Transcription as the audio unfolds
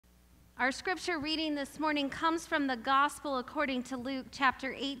Our scripture reading this morning comes from the Gospel according to Luke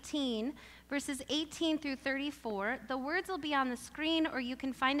chapter 18, verses 18 through 34. The words will be on the screen, or you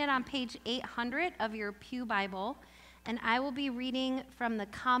can find it on page 800 of your Pew Bible, and I will be reading from the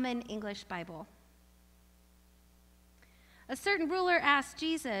Common English Bible. A certain ruler asked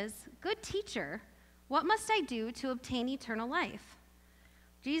Jesus, "Good teacher, what must I do to obtain eternal life?"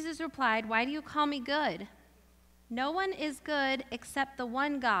 Jesus replied, "Why do you call me good? No one is good except the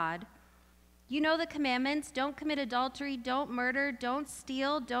one God. You know the commandments: don't commit adultery, don't murder, don't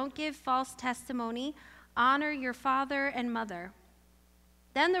steal, don't give false testimony, honor your father and mother."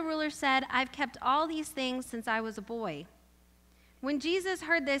 Then the ruler said, "I've kept all these things since I was a boy." When Jesus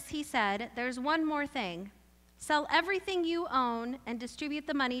heard this, he said, "There's one more thing. Sell everything you own and distribute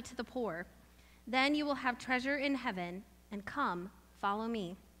the money to the poor. Then you will have treasure in heaven, and come, follow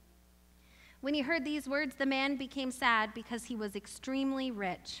me." When he heard these words, the man became sad because he was extremely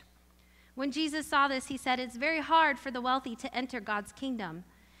rich. When Jesus saw this, he said, "It's very hard for the wealthy to enter God's kingdom.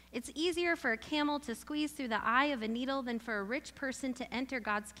 It's easier for a camel to squeeze through the eye of a needle than for a rich person to enter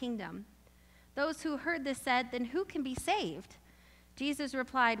God's kingdom." Those who heard this said, "Then who can be saved?" Jesus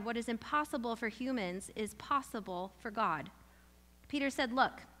replied, "What is impossible for humans is possible for God." Peter said,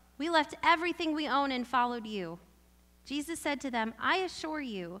 "Look, we left everything we own and followed you." Jesus said to them, "I assure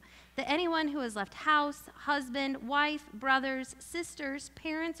you that anyone who has left house, husband, wife, brothers, sisters,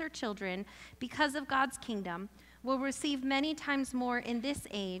 parents, or children because of God's kingdom will receive many times more in this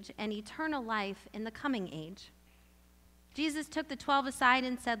age and eternal life in the coming age." Jesus took the 12 aside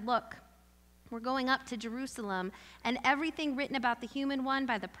and said, "Look, we're going up to Jerusalem, and everything written about the human one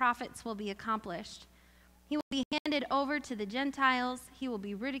by the prophets will be accomplished. He will be handed over to the Gentiles. He will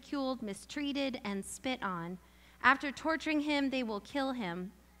be ridiculed, mistreated, and spit on. After torturing him, they will kill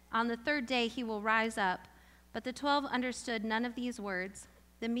him. On the third day, he will rise up." But the 12 understood none of these words.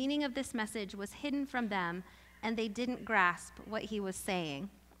 The meaning of this message was hidden from them, and they didn't grasp what he was saying.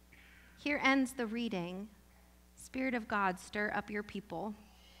 Here ends the reading. Spirit of God, stir up your people.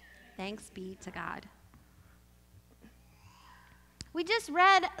 Thanks be to God. We just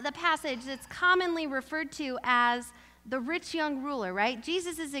read the passage that's commonly referred to as the rich young ruler, right?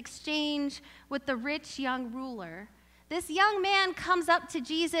 Jesus' exchange with the rich young ruler. This young man comes up to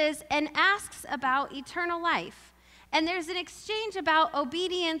Jesus and asks about eternal life. And there's an exchange about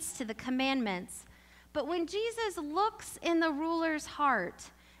obedience to the commandments. But when Jesus looks in the ruler's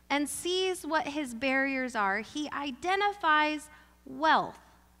heart and sees what his barriers are, he identifies wealth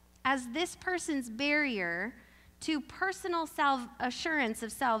as this person's barrier to personal assurance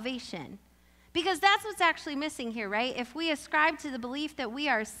of salvation. Because that's what's actually missing here, right? If we ascribe to the belief that we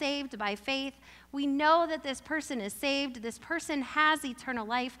are saved by faith, we know that this person is saved, this person has eternal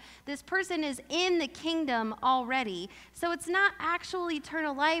life, this person is in the kingdom already. So it's not actual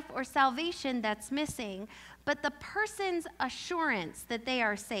eternal life or salvation that's missing, but the person's assurance that they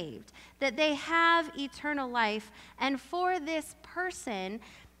are saved, that they have eternal life. And for this person,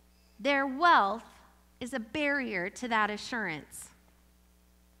 their wealth is a barrier to that assurance.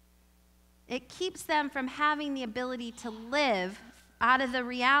 It keeps them from having the ability to live out of the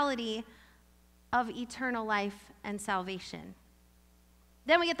reality of eternal life and salvation.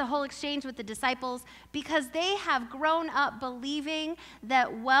 Then we get the whole exchange with the disciples because they have grown up believing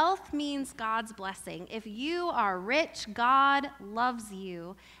that wealth means God's blessing. If you are rich, God loves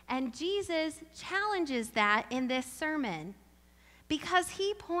you. And Jesus challenges that in this sermon because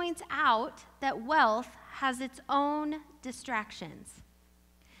he points out that wealth has its own distractions.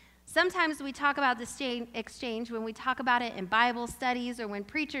 Sometimes we talk about the exchange when we talk about it in Bible studies or when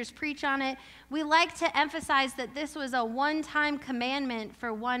preachers preach on it. We like to emphasize that this was a one-time commandment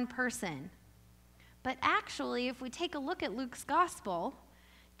for one person. But actually, if we take a look at Luke's gospel,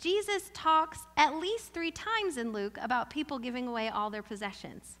 Jesus talks at least 3 times in Luke about people giving away all their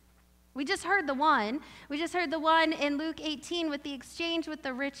possessions. We just heard the one. We just heard the one in Luke 18 with the exchange with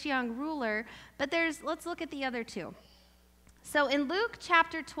the rich young ruler. But let's look at the other 2. So in Luke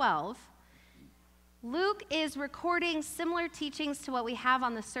chapter 12, Luke is recording similar teachings to what we have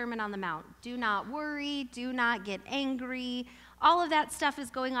on the Sermon on the Mount. Do not worry, do not get angry. All of that stuff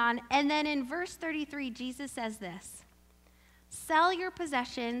is going on. And then in verse 33, Jesus says this: "Sell your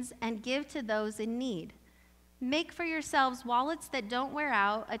possessions and give to those in need. Make for yourselves wallets that don't wear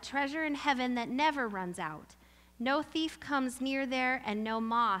out, a treasure in heaven that never runs out. No thief comes near there, and no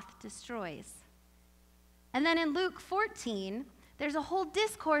moth destroys." And then in Luke 14, there's a whole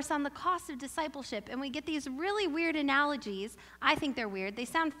discourse on the cost of discipleship, and we get these really weird analogies. I think they're weird. They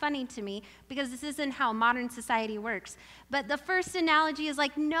sound funny to me because this isn't how modern society works. But the first analogy is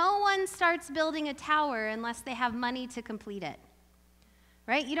like no one starts building a tower unless they have money to complete it.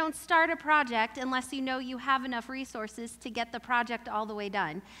 right? You don't start a project unless you know you have enough resources to get the project all the way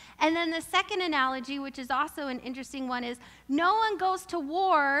done. And then the second analogy, which is also an interesting one, is no one goes to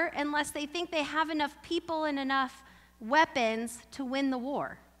war unless they think they have enough people and enough weapons to win the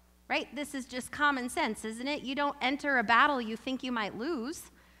war, right? This is just common sense, isn't it? You don't enter a battle you think you might lose.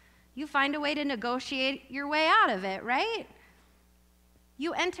 You find a way to negotiate your way out of it, right?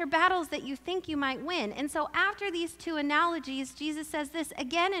 You enter battles that you think you might win. And so after these two analogies, Jesus says this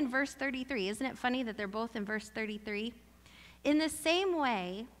again in verse 33. Isn't it funny that they're both in verse 33? In the same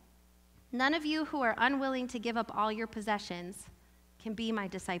way, none of you who are unwilling to give up all your possessions can be my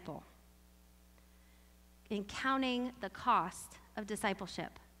disciple. In counting the cost of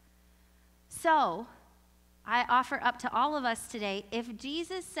discipleship. So, I offer up to all of us today, if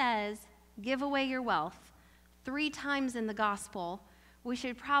Jesus says, give away your wealth 3 times in the gospel, we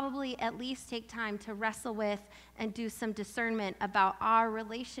should probably at least take time to wrestle with and do some discernment about our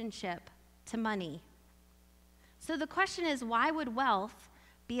relationship to money. So the question is, why would wealth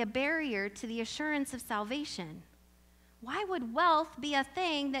be a barrier to the assurance of salvation? Why would wealth be a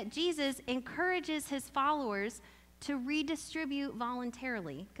thing that Jesus encourages his followers to redistribute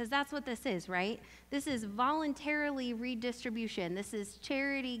voluntarily? Because that's what this is, right? This is voluntarily redistribution. This is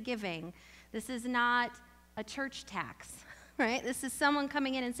charity giving. This is not a church tax. Right? This is someone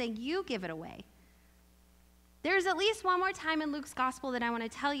coming in and saying, you give it away. There's at least one more time in Luke's gospel that I want to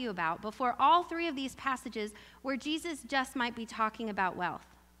tell you about before all 3 of these passages where Jesus just might be talking about wealth.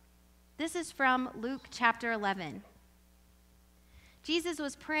 This is from Luke chapter 11. Jesus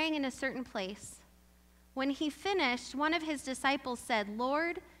was praying in a certain place. When he finished, one of his disciples said,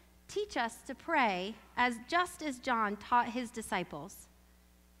 Lord, teach us to pray just as John taught his disciples.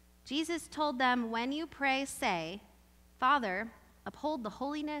 Jesus told them, when you pray, say, Father, uphold the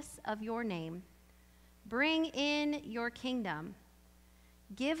holiness of your name. Bring in your kingdom.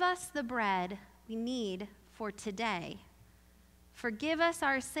 Give us the bread we need for today. Forgive us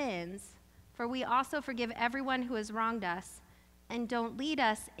our sins, for we also forgive everyone who has wronged us, and don't lead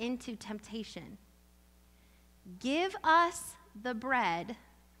us into temptation. Give us the bread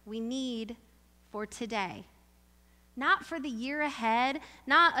we need for today. Not for the year ahead,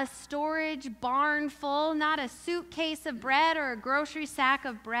 not a storage barn full, not a suitcase of bread or a grocery sack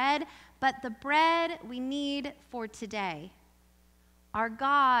of bread, but the bread we need for today. Our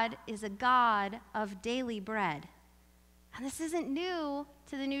God is a God of daily bread. And this isn't new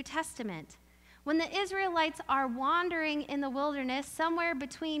to the New Testament. When the Israelites are wandering in the wilderness, somewhere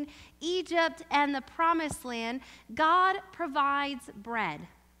between Egypt and the Promised Land, God provides bread.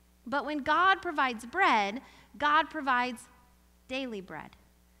 But when God provides bread, God provides daily bread.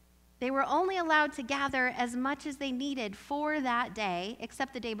 They were only allowed to gather as much as they needed for that day,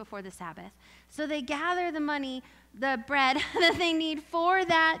 except the day before the Sabbath. So they gather the bread that they need for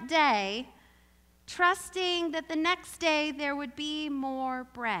that day, trusting that the next day there would be more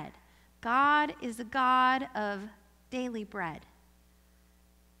bread. God is a God of daily bread.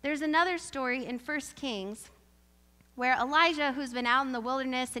 There's another story in 1 Kings where Elijah, who's been out in the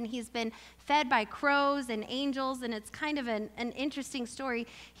wilderness and he's been fed by crows and angels, and it's kind of an interesting story.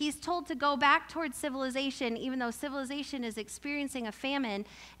 He's told to go back towards civilization, even though civilization is experiencing a famine,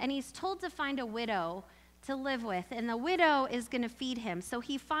 and he's told to find a widow to live with, and the widow is going to feed him. So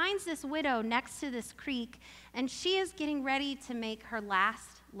he finds this widow next to this creek, and she is getting ready to make her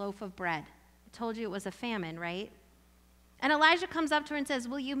last loaf of bread. I told you it was a famine, right? And Elijah comes up to her and says,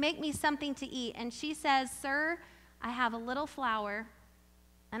 will you make me something to eat? And she says, sir, I have a little flour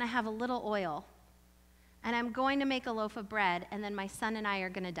and I have a little oil, and I'm going to make a loaf of bread, and then my son and I are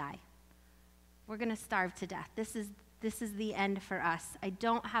going to die. We're going to starve to death. This is the end for us. I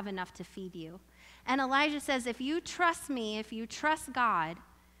don't have enough to feed you. And Elijah says, if you trust me, if you trust God,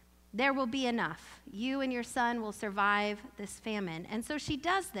 there will be enough. You and your son will survive this famine. And so she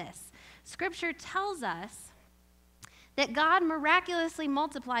does this. Scripture tells us that God miraculously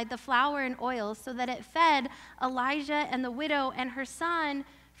multiplied the flour and oil so that it fed Elijah and the widow and her son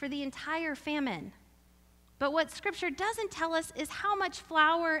for the entire famine. But what Scripture doesn't tell us is how much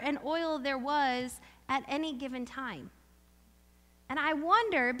flour and oil there was at any given time. And I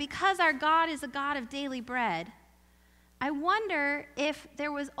wonder, because our God is a God of daily bread, I wonder if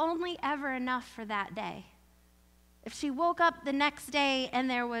there was only ever enough for that day. If she woke up the next day and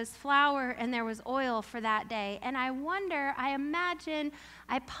there was flour and there was oil for that day. And I wonder, I imagine,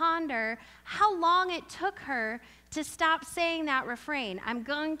 I ponder how long it took her to stop saying that refrain. I'm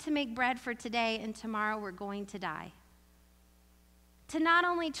going to make bread for today, and tomorrow we're going to die. To not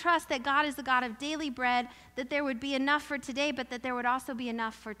only trust that God is the God of daily bread, that there would be enough for today, but that there would also be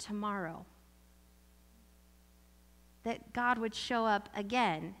enough for tomorrow. that God would show up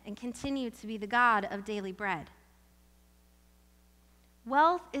again and continue to be the God of daily bread.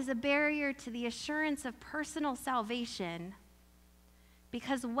 Wealth is a barrier to the assurance of personal salvation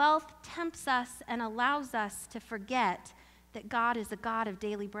because wealth tempts us and allows us to forget that God is a God of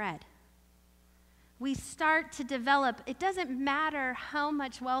daily bread. We start to develop, it doesn't matter how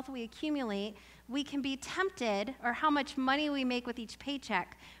much wealth we accumulate, we can be tempted, or how much money we make with each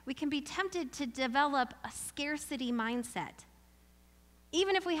paycheck, we can be tempted to develop a scarcity mindset.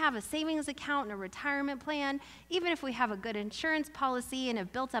 Even if we have a savings account and a retirement plan, even if we have a good insurance policy and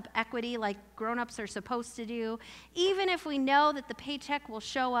have built up equity like grown-ups are supposed to do, even if we know that the paycheck will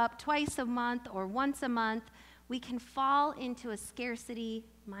show up twice a month or once a month, we can fall into a scarcity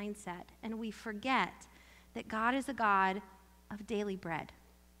mindset and we forget that God is a God of daily bread.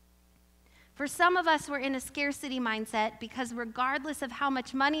 For some of us, we're in a scarcity mindset because regardless of how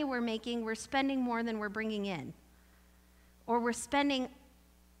much money we're making, we're spending more than we're bringing in. Or we're spending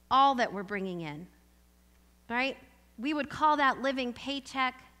all that we're bringing in, right? We would call that living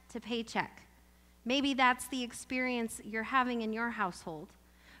paycheck to paycheck. Maybe that's the experience you're having in your household.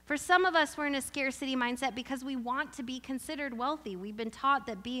 For some of us, we're in a scarcity mindset because we want to be considered wealthy. We've been taught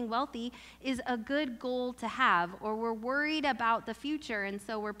that being wealthy is a good goal to have, or we're worried about the future, and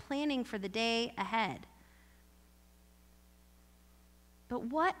so we're planning for the day ahead. But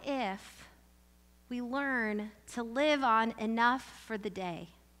what if we learn to live on enough for the day?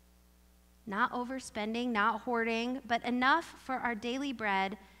 Not overspending, not hoarding, but enough for our daily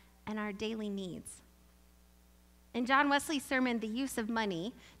bread and our daily needs. In John Wesley's sermon, The Use of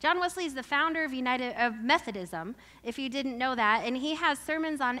Money, John Wesley is the founder of Methodism, if you didn't know that, and he has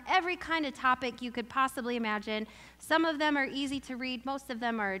sermons on every kind of topic you could possibly imagine. Some of them are easy to read, most of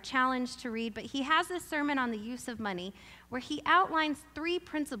them are a challenge to read, but he has this sermon on the use of money where he outlines 3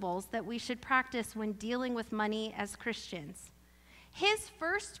 principles that we should practice when dealing with money as Christians. His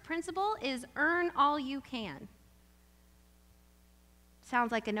first principle is earn all you can.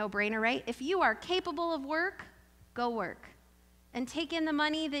 Sounds like a no-brainer, right? If you are capable of work, go work and take in the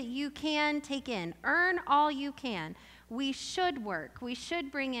money that you can take in. Earn all you can. We should work. We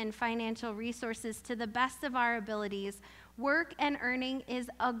should bring in financial resources to the best of our abilities. Work and earning is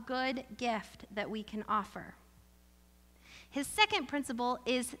a good gift that we can offer. His second principle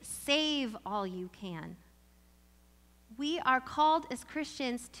is save all you can. We are called as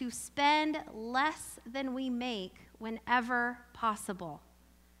Christians to spend less than we make whenever possible.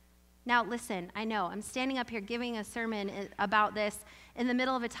 Now, listen, I know I'm standing up here giving a sermon about this in the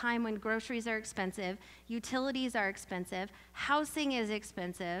middle of a time when groceries are expensive, utilities are expensive, housing is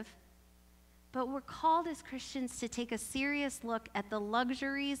expensive, but we're called as Christians to take a serious look at the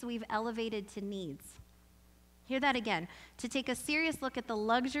luxuries we've elevated to needs. Hear that again. To take a serious look at the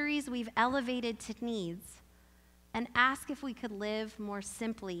luxuries we've elevated to needs and ask if we could live more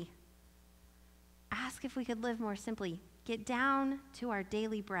simply. Ask if we could live more simply. Get down to our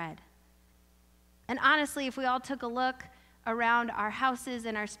daily bread. And honestly, if we all took a look around our houses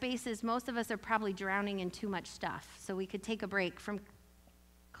and our spaces, most of us are probably drowning in too much stuff. So we could take a break from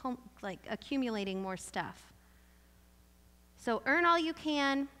accumulating more stuff. So earn all you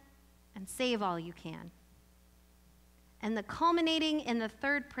can and save all you can. And the culminating in the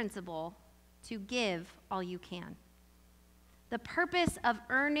third principle, to give all you can. The purpose of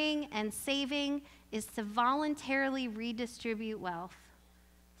earning and saving is to voluntarily redistribute wealth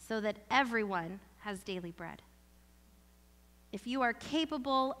so that everyone has daily bread. If you are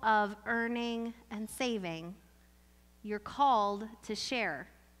capable of earning and saving, you're called to share.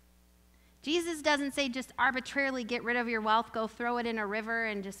 Jesus doesn't say just arbitrarily get rid of your wealth, go throw it in a river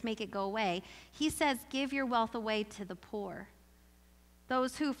and just make it go away. He says give your wealth away to the poor,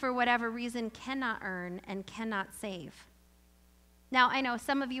 those who for whatever reason cannot earn and cannot save. Now, I know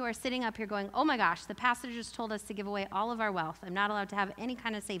some of you are sitting up here going, oh my gosh, the pastor just told us to give away all of our wealth. I'm not allowed to have any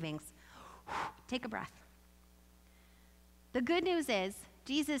kind of savings. Take a breath. The good news is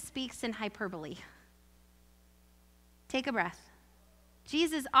Jesus speaks in hyperbole. Take a breath.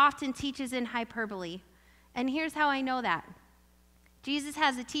 Jesus often teaches in hyperbole. And here's how I know that. Jesus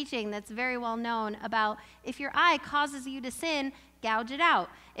has a teaching that's very well known about if your eye causes you to sin, gouge it out.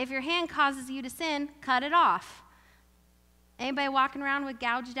 If your hand causes you to sin, cut it off. Anybody walking around with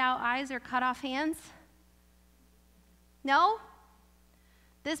gouged out eyes or cut off hands? No?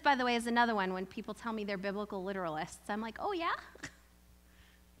 This, by the way, is another one when people tell me they're biblical literalists. I'm like, oh yeah?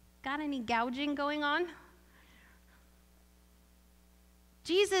 Got any gouging going on?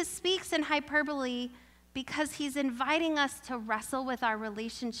 Jesus speaks in hyperbole because he's inviting us to wrestle with our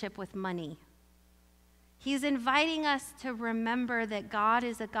relationship with money. He's inviting us to remember that God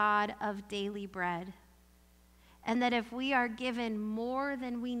is a God of daily bread. and that if we are given more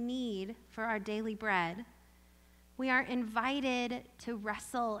than we need for our daily bread, we are invited to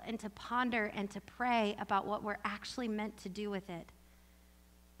wrestle and to ponder and to pray about what we're actually meant to do with it,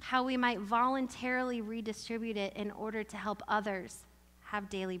 how we might voluntarily redistribute it in order to help others have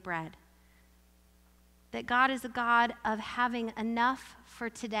daily bread. That God is a God of having enough for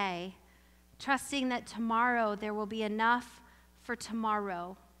today, trusting that tomorrow there will be enough for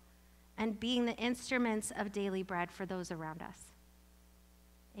tomorrow, and being the instruments of daily bread for those around us.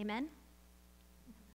 Amen?